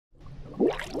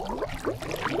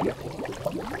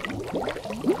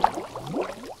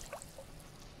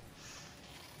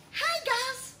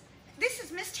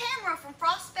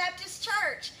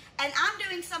And I'm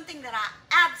doing something that I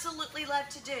absolutely love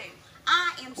to do.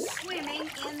 I am swimming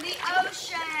in the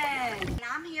ocean. And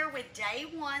I'm here with day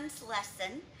one's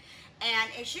lesson.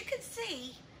 And as you can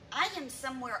see, I am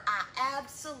somewhere I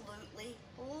absolutely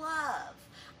love.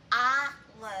 I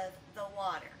love the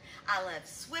water. I love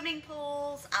swimming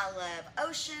pools. I love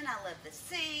ocean. I love the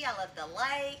sea. I love the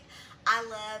lake. I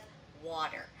love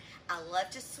water. I love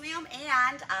to swim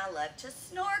and I love to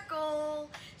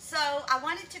snorkel. So I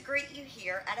wanted to greet you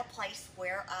here at a place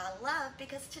where I love,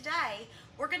 because today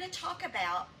we're going to talk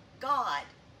about God,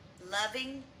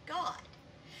 loving God.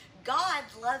 God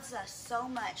loves us so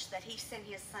much that he sent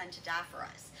his son to die for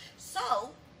us.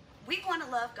 So we want to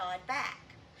love God back.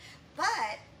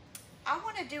 But I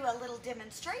want to do a little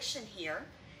demonstration here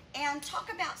and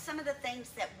talk about some of the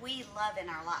things that we love in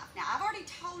our life. Now, I've already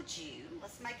told you,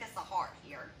 let's make us a heart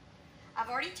here. I've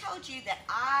already told you that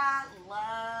I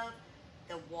love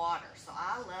the water, so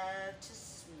I love to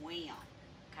swim,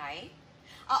 okay?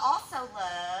 I also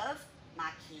love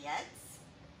my kids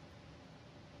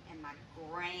and my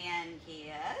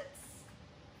grandkids.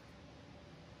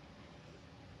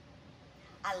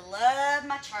 I love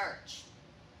my church.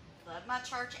 Love my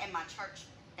church and my church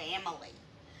family.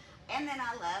 And then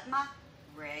I love my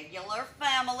regular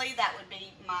family. That would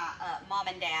be my mom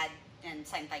and dad, and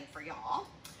same thing for y'all.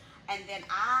 And then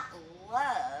I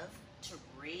love to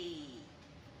read.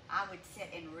 I would sit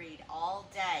and read all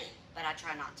day, but I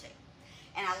try not to.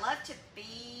 And I love to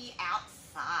be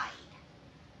outside.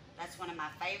 That's one of my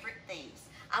favorite things.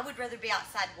 I would rather be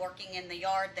outside working in the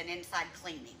yard than inside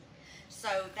cleaning.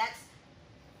 So that's,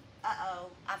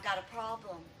 uh-oh, I've got a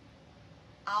problem.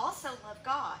 I also love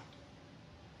God,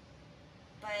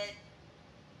 but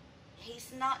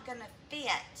he's not going to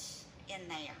fit in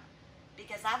there,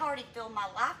 because I've already filled my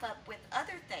life up with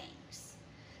other things.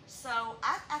 So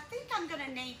I think I'm going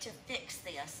to need to fix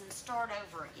this and start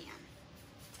over again.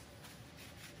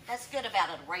 That's good about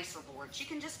eraser boards. You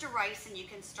can just erase and you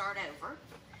can start over.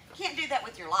 You can't do that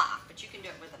with your life, but you can do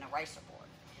it with an eraser board.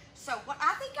 So what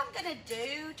I think I'm going to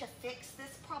do to fix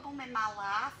this problem in my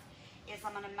life is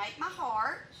I'm going to make my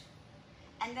heart,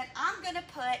 and then I'm going to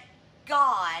put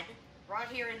God right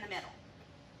here in the middle.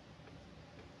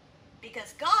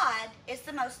 Because God is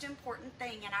the most important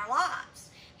thing in our lives.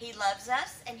 He loves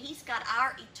us, and he's got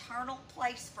our eternal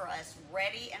place for us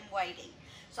ready and waiting.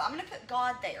 So I'm going to put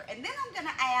God there. And then I'm going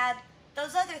to add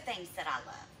those other things that I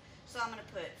love. So I'm going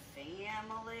to put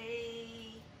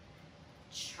family,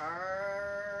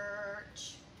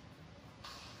 church,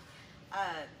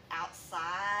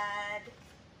 outside,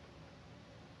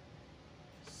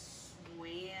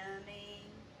 swimming.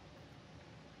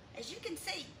 As you can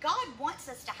see, God wants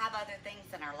us to have other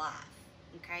things in our life,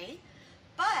 okay?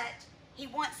 But he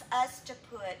wants us to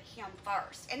put him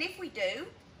first. And if we do,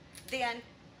 then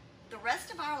the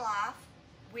rest of our life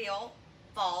will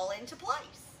fall into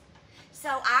place.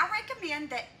 So I recommend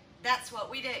that that's what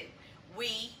we do.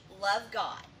 We love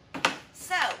God.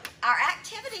 So our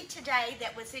activity today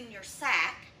that was in your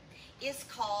sack is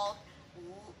called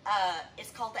a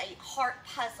heart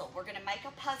puzzle. We're going to make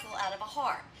a puzzle out of a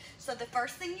heart. So the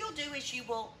first thing you'll do is you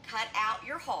will cut out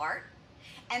your heart,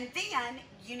 and then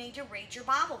you need to read your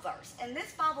Bible verse. And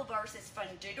this Bible verse is from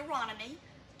Deuteronomy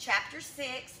chapter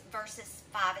 6, verses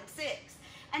 5 and 6.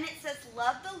 And it says,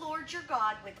 love the Lord your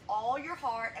God with all your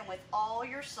heart and with all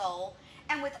your soul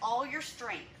and with all your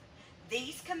strength.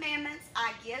 These commandments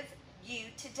I give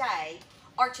you today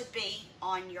are to be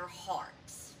on your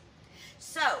hearts.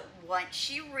 So once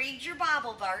you read your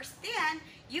Bible verse, then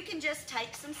you can just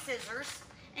take some scissors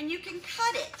and you can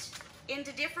cut it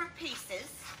into different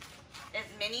pieces, as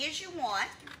many as you want,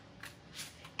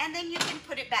 and then you can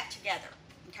put it back together,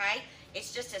 okay?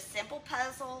 It's just a simple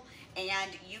puzzle,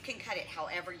 and you can cut it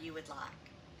however you would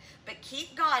like. But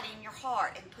keep God in your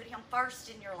heart and put him first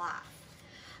in your life.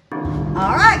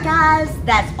 All right, guys,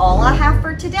 that's all I have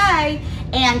for today.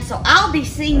 And so I'll be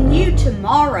seeing you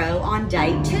tomorrow on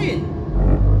day 2.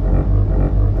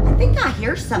 I think I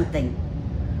hear something.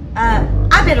 I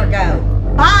better go.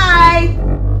 Bye.